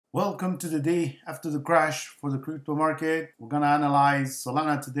Welcome to the day after the crash for the crypto market. We're gonna analyze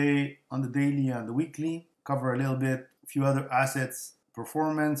Solana today on the daily and the weekly, cover a little bit, a few other assets,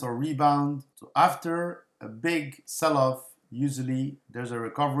 performance or rebound. So after a big sell-off, usually there's a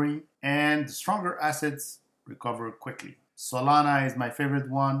recovery and the stronger assets recover quickly. Solana is my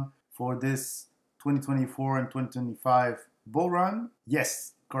favorite one for this 2024 and 2025 bull run.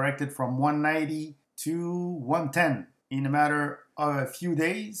 Yes, corrected from 190 to 110 in a matter of a few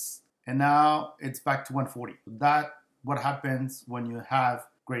days, and now it's back to 140. That what happens when you have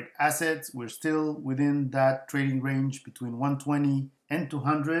great assets. We're still within that trading range between 120 and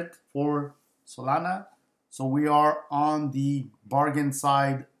 200 for Solana. So we are on the bargain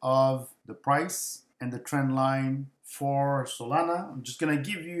side of the price and the trend line for Solana. I'm just gonna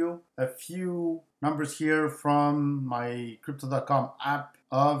give you a few numbers here from my crypto.com app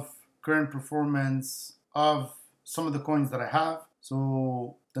of current performance of some of the coins that I have.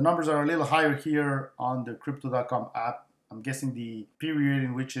 So the numbers are a little higher here on the crypto.com app. I'm guessing the period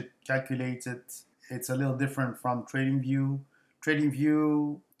in which it calculates it, it's a little different from Tradingview.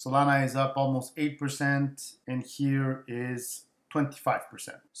 Tradingview, Solana is up almost 8%, and here is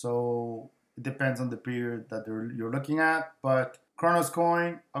 25%. So it depends on the period that you're looking at, but Chronos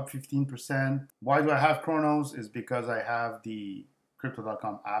coin up 15%. Why do I have Chronos? Is because I have the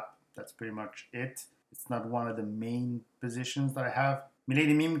crypto.com app. That's pretty much it. It's not one of the main positions that I have.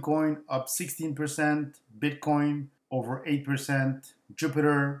 Milady Meme coin up 16%, Bitcoin over 8%,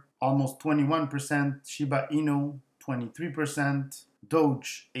 Jupiter almost 21%, Shiba Inu 23%,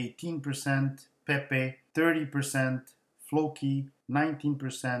 Doge 18%, Pepe 30%, Floki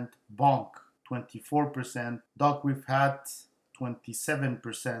 19%, Bonk 24%, Doc with Hat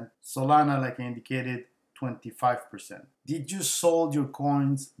 27%, Solana, like I indicated, 25%. Did you sold your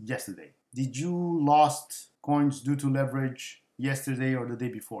coins yesterday? Did you lost coins due to leverage yesterday or the day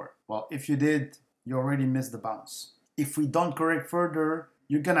before? Well, if you did, you already missed the bounce. If we don't correct further,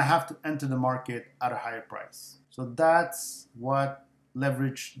 you're gonna have to enter the market at a higher price. So that's what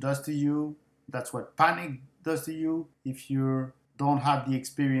leverage does to you. That's what panic does to you if you don't have the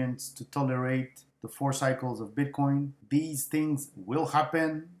experience to tolerate the 4 cycles of Bitcoin. These things will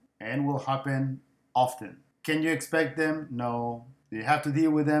happen and will happen often. Can you expect them? No. Do you have to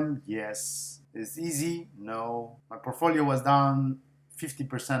deal with them? Yes. Is it easy? No. My portfolio was down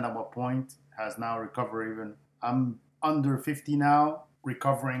 50% at one point, has now recovered even. I'm under 50 now,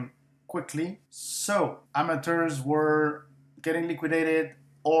 recovering quickly. So amateurs were getting liquidated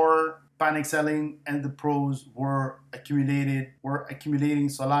or panic selling, and the pros were accumulating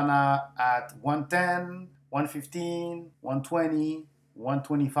Solana at 110, 115, 120,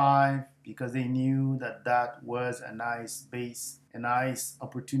 125 because they knew that that was a nice base, a nice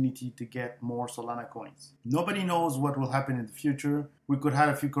opportunity to get more Solana coins. Nobody knows what will happen in the future. We could have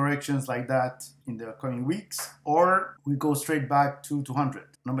a few corrections like that in the coming weeks, or we go straight back to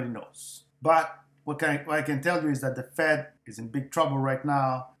 200. Nobody knows. But what I can tell you is that the Fed is in big trouble right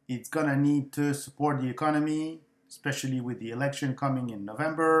now. It's gonna need to support the economy, especially with the election coming in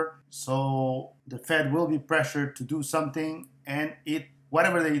November. So the Fed will be pressured to do something, and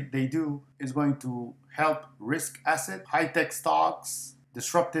whatever they do is going to help risk asset, high-tech stocks,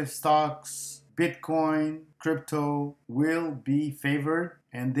 disruptive stocks, Bitcoin, crypto will be favored,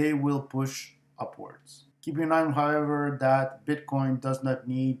 and they will push upwards. Keep in mind, however, that Bitcoin does not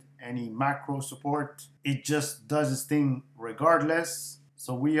need any macro support. It just does its thing regardless.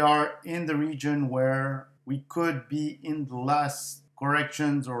 So we are in the region where we could be in the last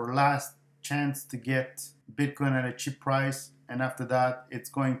corrections or last chance to get Bitcoin at a cheap price. And after that, it's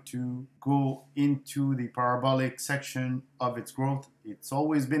going to go into the parabolic section of its growth. It's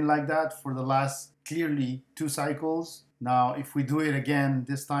always been like that for the last clearly 2 cycles. Now, if we do it again,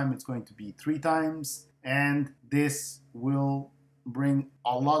 this time it's going to be 3 times. And this will bring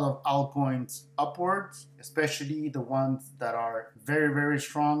a lot of altcoins upwards, especially the ones that are very, very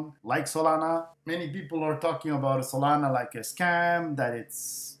strong, like Solana. Many people are talking about a Solana like a scam, that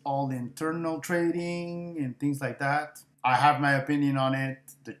it's all internal trading and things like that. I have my opinion on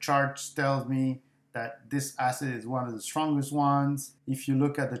it. The charts tells me that this asset is one of the strongest ones. If you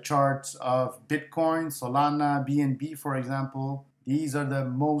look at the charts of Bitcoin, Solana, BNB, for example, these are the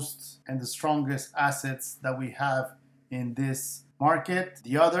most and the strongest assets that we have in this market.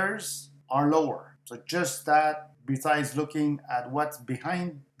 The others are lower. So just that, besides looking at what's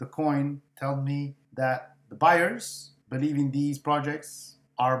behind the coin, tell me that the buyers believe in these projects,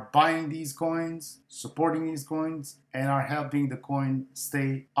 are buying these coins, supporting these coins, and are helping the coin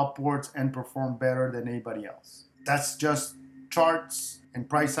stay upwards and perform better than anybody else. That's just charts and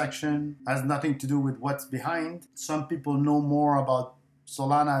price action. Has nothing to do with what's behind. Some people know more about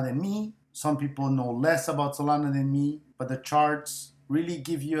Solana than me. Some people know less about Solana than me, but the charts really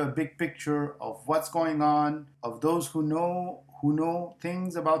give you a big picture of what's going on, of those who know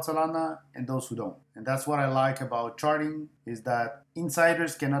things about Solana and those who don't. And that's what I like about charting, is that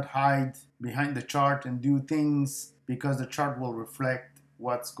insiders cannot hide behind the chart and do things, because the chart will reflect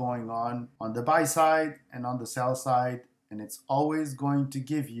what's going on the buy side and on the sell side, and it's always going to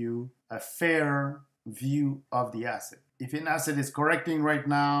give you a fair view of the asset. If an asset is correcting right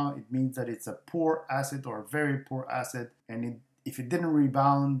now, it means that it's a poor asset or a very poor asset, and if it didn't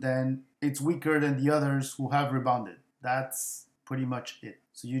rebound, then it's weaker than the others who have rebounded. That's pretty much it.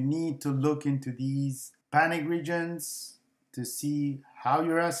 So you need to look into these panic regions to see how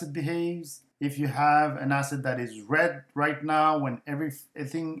your asset behaves. If you have an asset that is red right now when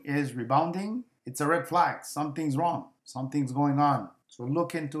everything is rebounding, it's a red flag. Something's wrong. Something's going on. So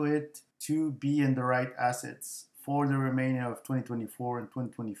look into it to be in the right assets for the remainder of 2024 and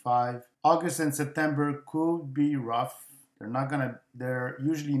 2025. August and September could be rough. They're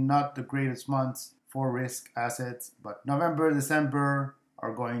usually not the greatest months for risk assets, but November, December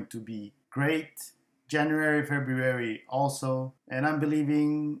are going to be great. January, February also. And I'm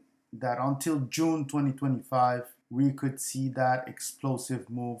believing that until June 2025, we could see that explosive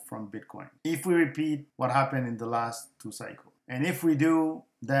move from Bitcoin, if we repeat what happened in the last two cycles. And if we do,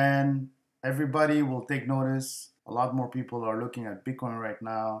 then everybody will take notice. A lot more people are looking at Bitcoin right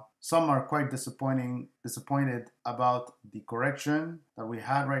now. Some are quite disappointed about the correction that we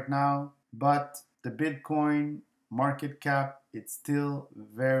had right now, but the Bitcoin market cap, it's still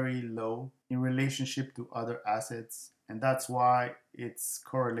very low in relationship to other assets, and that's why it's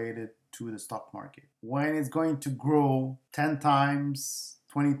correlated to the stock market. When it's going to grow 10 times,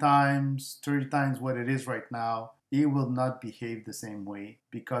 20 times, 30 times what it is right now, it will not behave the same way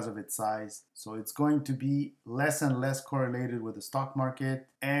because of its size. So it's going to be less and less correlated with the stock market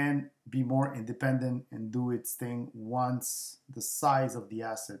and be more independent and do its thing once the size of the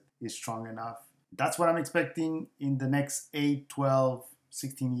asset is strong enough. That's what I'm expecting in the next 8, 12,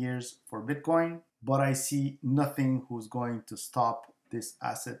 16 years for Bitcoin, but I see nothing who's going to stop this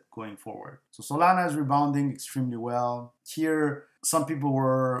asset going forward. So Solana is rebounding extremely well. Here, some people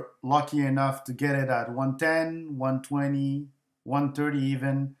were lucky enough to get it at 110, 120, 130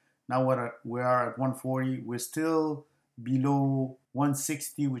 even. Now we are at 140. We're still below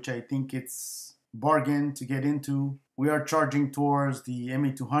 160, which I think it's bargain to get into. We are charging towards the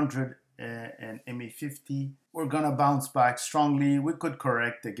MA200 and MA50. We're gonna bounce back strongly. We could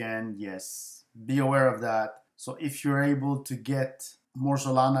correct again, yes. Be aware of that. So if you're able to get more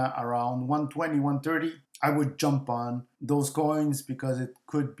Solana around 120, 130, I would jump on those coins because it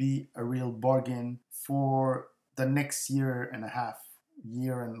could be a real bargain for the next year and a half,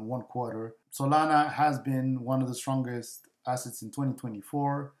 year and 1 quarter. Solana has been one of the strongest assets in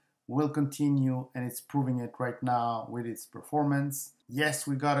 2024, will continue, and it's proving it right now with its performance. Yes,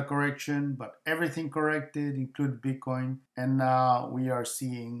 we got a correction, but everything corrected, including Bitcoin, and now we are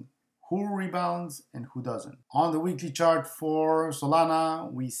seeing who rebounds and who doesn't. On the weekly chart for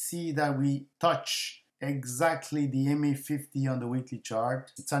Solana, we see that we touch exactly the MA50 on the weekly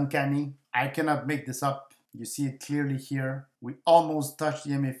chart. It's uncanny. I cannot make this up. You see it clearly here. We almost touched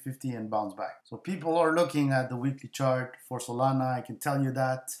the MA50 and bounce back. So people are looking at the weekly chart for Solana, I can tell you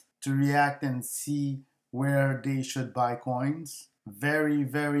that, to react and see where they should buy coins. Very,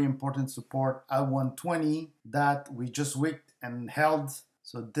 very important support at 120 that we just wicked and held.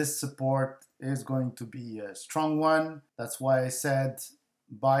 So this support is going to be a strong one. That's why I said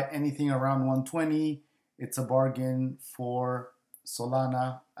buy anything around 120. It's a bargain for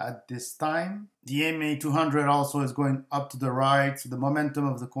Solana at this time. The MA200 also is going up to the right, so the momentum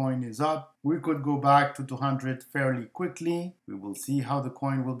of the coin is up. We could go back to 200 fairly quickly. We will see how the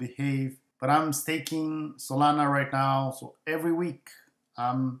coin will behave. But I'm staking Solana right now, so every week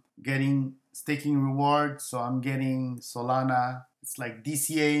I'm getting staking rewards. So I'm getting Solana. It's like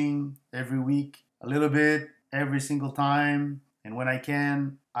DCAing every week, a little bit every single time. And when I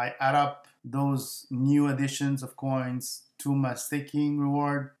can, I add up those new additions of coins to my staking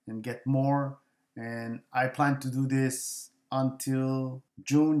reward and get more. And I plan to do this until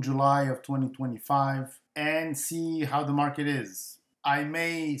June, July of 2025 and see how the market is. I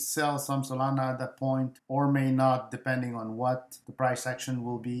may sell some Solana at that point or may not, depending on what the price action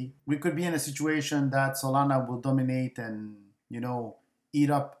will be. We could be in a situation that Solana will dominate and, eat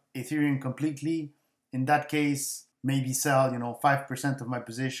up Ethereum completely. In that case, maybe sell, 5% of my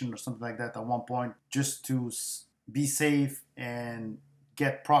position or something like that at one point, just to be safe and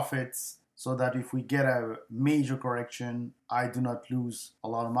get profits, so that if we get a major correction, I do not lose a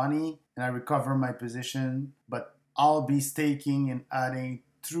lot of money and I recover my position. But I'll be staking and adding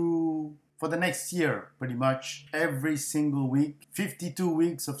through for the next year, pretty much every single week, 52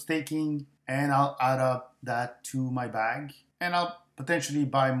 weeks of staking, and I'll add up that to my bag, and I'll potentially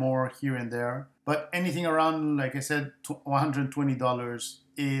buy more here and there. But anything around, like I said, $120,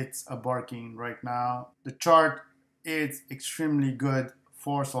 it's a bargain right now. The chart is extremely good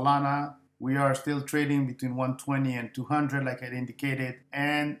for Solana. We are still trading between 120 and 200, like I indicated.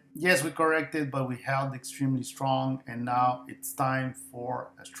 And yes, we corrected, but we held extremely strong. And now it's time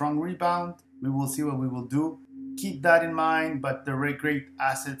for a strong rebound. We will see what we will do. Keep that in mind, but the great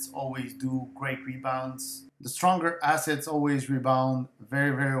assets always do great rebounds. The stronger assets always rebound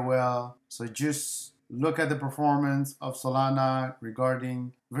very, very well. So just look at the performance of Solana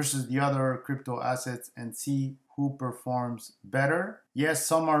regarding versus the other crypto assets and see who performs better. Yes,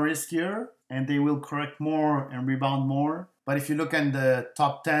 some are riskier and they will correct more and rebound more. But if you look at the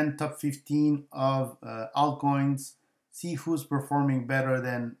top 10, top 15 of altcoins, see who's performing better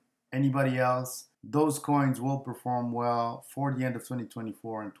than anybody else. Those coins will perform well for the end of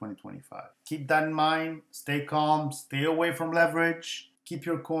 2024 and 2025. Keep that in mind. Stay calm. Stay away from leverage. Keep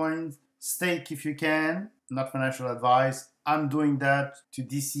your coins. Stake if you can. Not financial advice. I'm doing that to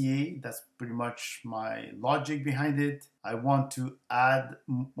DCA. That's pretty much my logic behind it. I want to add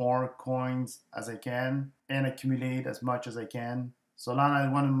more coins as I can and accumulate as much as I can. Solana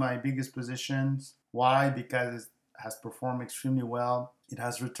is one of my biggest positions. Why? Because it has performed extremely well. It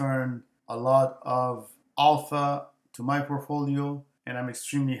has returned a lot of alpha to my portfolio, and I'm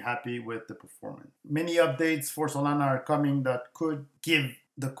extremely happy with the performance. Many updates for Solana are coming that could give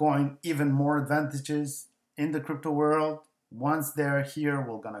the coin even more advantages in the crypto world. Once they're here,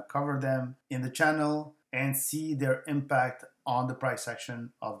 we're gonna cover them in the channel and see their impact on the price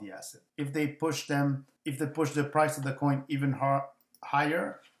action of the asset. If they push the price of the coin even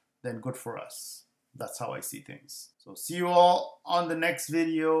higher, then good for us. That's how I see things. So see you all on the next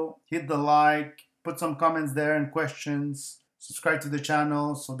video. Hit the like, put some comments there and questions. Subscribe to the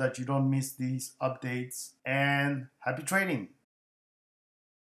channel so that you don't miss these updates. And happy trading.